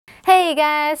Hey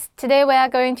guys, today we are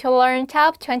going to learn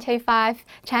top 25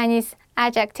 Chinese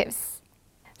adjectives.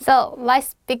 So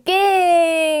let's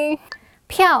begin.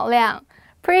 漂亮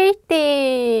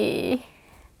pretty.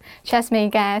 Trust me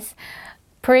guys,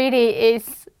 pretty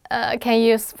is can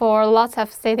use for lots of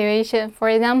situations. For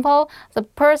example, the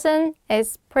person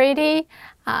is pretty.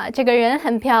 这个人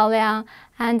很漂亮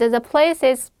and the place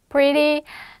is pretty.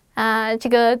 这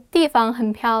个地方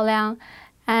很漂亮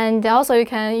and also you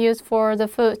can use for the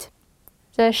food.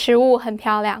 这食物很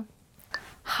漂亮。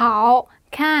好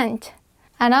kind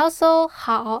and also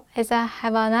好 is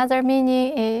have another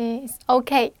meaning is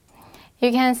okay.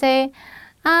 You can say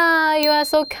you are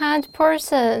so kind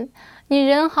person. 你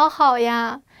人好好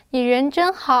呀，你人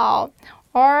真好。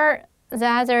Or the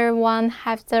other one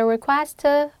have the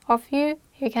request of you.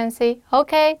 You can say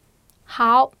okay.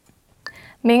 好。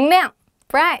明亮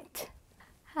bright.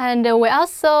 And we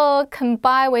also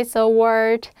combine with the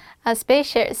word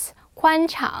spacious. 宽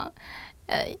敞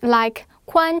like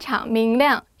宽敞明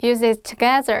亮 use it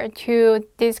together to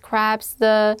describe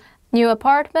the new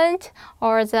apartment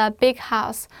or the big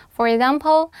house. For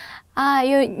example,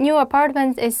 your new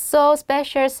apartment is so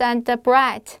spacious and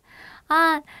bright.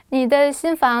 你的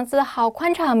新房子好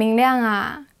宽敞明亮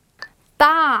啊。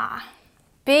大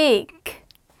big.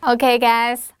 Okay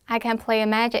guys, I can play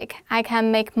magic. I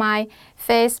can make my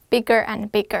face bigger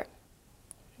and bigger.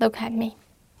 Look at me.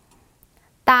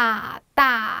 大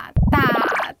大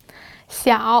大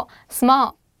小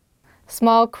small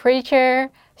small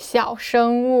creature 小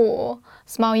生物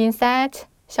small insect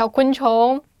小昆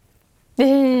虫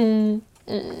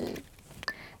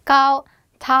高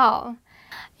tall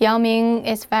Yao Ming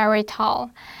is very tall.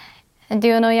 And do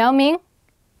you know Yao Ming?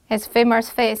 His famous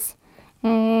face.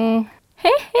 And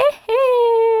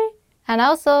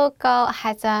also 高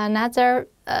has another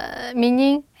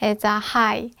meaning. It's a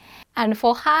high. And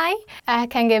for high, I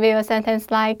can give you a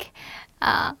sentence like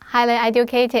highly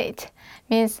educated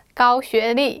means 高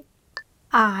学历。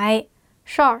矮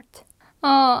short.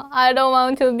 I don't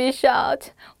want to be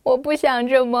short. 我不想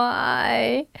这么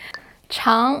矮。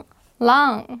长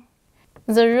long.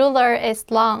 The ruler is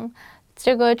long.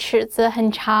 这个尺子很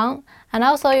长。And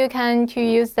also you can to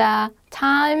use the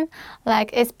time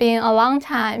like it's been a long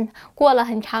time. 过了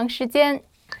很长时间。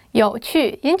有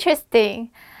趣 interesting.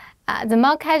 The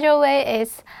more casual way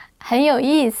is 很有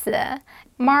意思。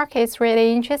Mark is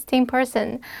really interesting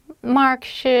person. Mark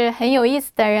是很有意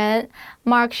思的人。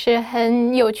Mark 是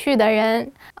很有趣的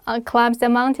人。Climb the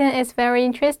mountain is very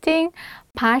interesting.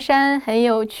 爬山很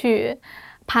有趣。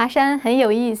爬山很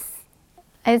有意思。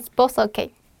It's both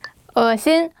okay. 恶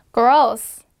心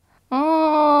gross.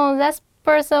 That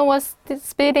person was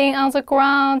spitting on the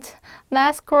ground.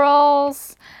 That's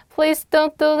gross. Please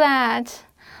don't do that.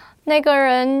 那个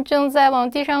人正在往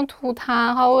地上吐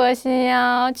痰，好恶心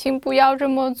呀！请不要这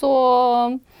么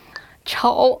做。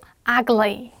丑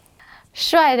ugly，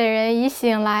 帅的人已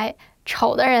醒来，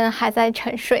丑的人还在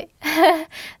沉睡。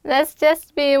Let's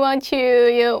just be want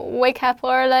you wake up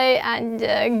early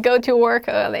and go to work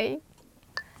early.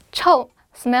 臭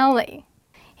smelly.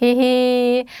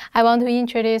 I want to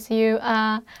introduce you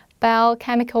a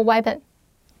biochemical weapon.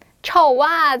 臭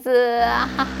袜子，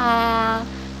哈哈。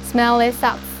Smelly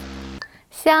socks.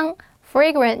 香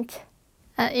fragrant.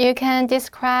 You can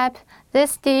describe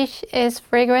this dish is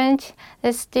fragrant.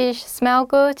 This dish smell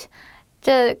good.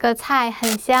 这个菜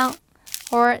很香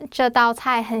or 这道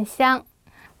菜很香。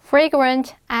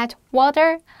Fragrant add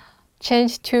water.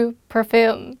 Change to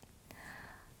perfume.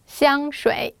 香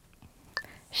水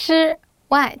湿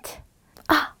wet.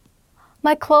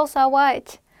 My clothes are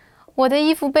wet. 我的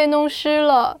衣服被弄湿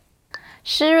了。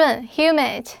湿润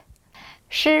humid.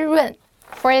 湿润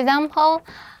For example,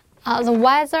 the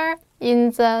weather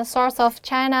in the south of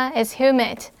China is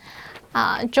humid.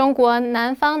 中国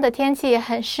南方的天气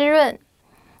很湿润。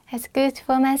It's good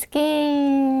for my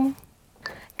skin.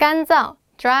 干燥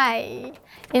dry.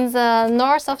 In the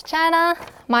north of China,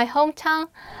 my hometown,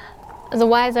 the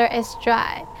weather is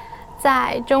dry.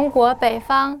 在中国北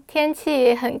方，天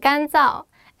气很干燥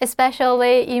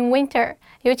 ，especially in winter，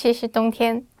 尤其是冬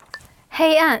天。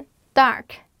黑暗 dark.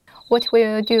 What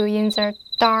will you do in the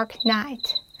dark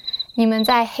night? 你们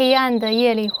在黑暗的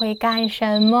夜里会干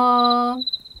什么？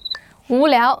无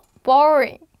聊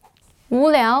boring. 无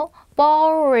聊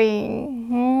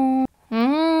boring.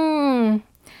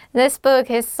 This book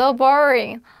is so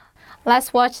boring.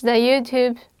 Let's watch the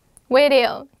YouTube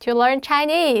video to learn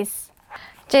Chinese.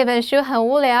 这本书很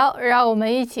无聊，让我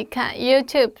们一起看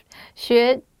YouTube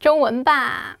学中文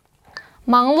吧。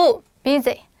忙碌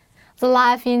busy. The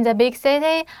life in the big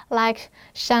city like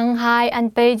Shanghai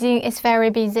and Beijing is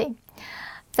very busy.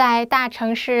 在大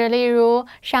城市，例如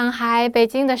上海、北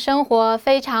京的生活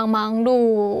非常忙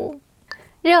碌。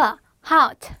热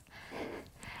hot.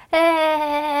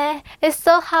 It's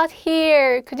so hot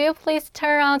here. Could you please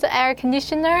turn on the air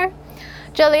conditioner?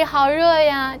 这里好热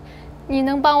呀，你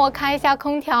能帮我开一下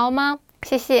空调吗？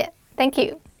谢谢 ，Thank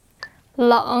you.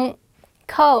 冷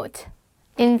cold.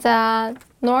 In the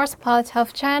north part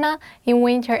of China, in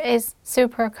winter is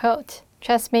super cold.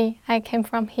 Trust me, I came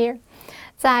from here.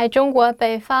 在中国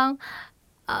北方，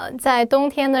在冬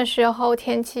天的时候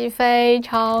天气非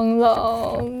常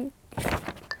冷。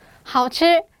好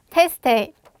吃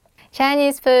tasty.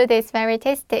 Chinese food is very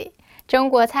tasty. 中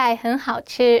国菜很好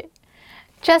吃。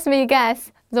Trust me, guys,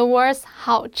 the word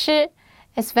好吃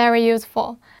is very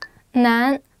useful.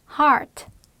 难 hard.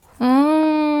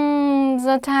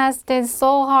 The test is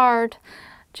so hard.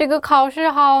 这个考试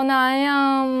好难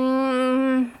呀。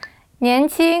年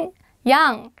轻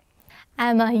young.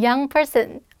 I'm a young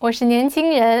person. 我是年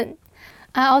轻人。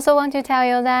I also want to tell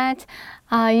you that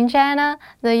in China,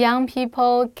 the young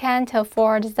people can't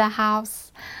afford the house.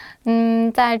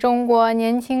 在中国，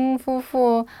年轻夫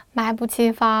妇买不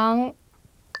起房。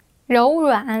柔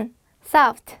软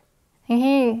soft.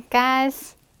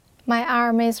 Guys, my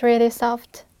arm is really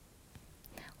soft.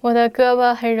 我的胳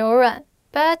膊很柔软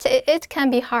but it can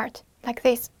be hard, like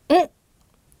this.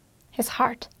 It's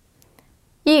hard.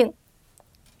 硬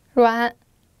软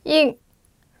硬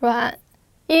软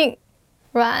硬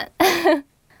软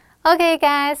Okay,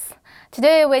 guys,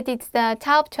 today we did the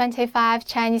top 25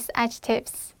 Chinese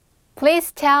adjectives.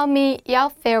 Please tell me your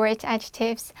favorite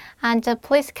adjectives and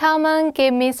please comment,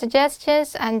 give me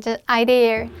suggestions and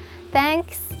ideas.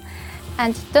 Thanks,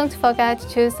 and don't forget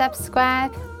to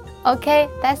subscribe. Okay,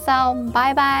 that's all.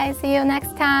 Bye bye. See you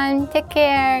next time. Take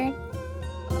care.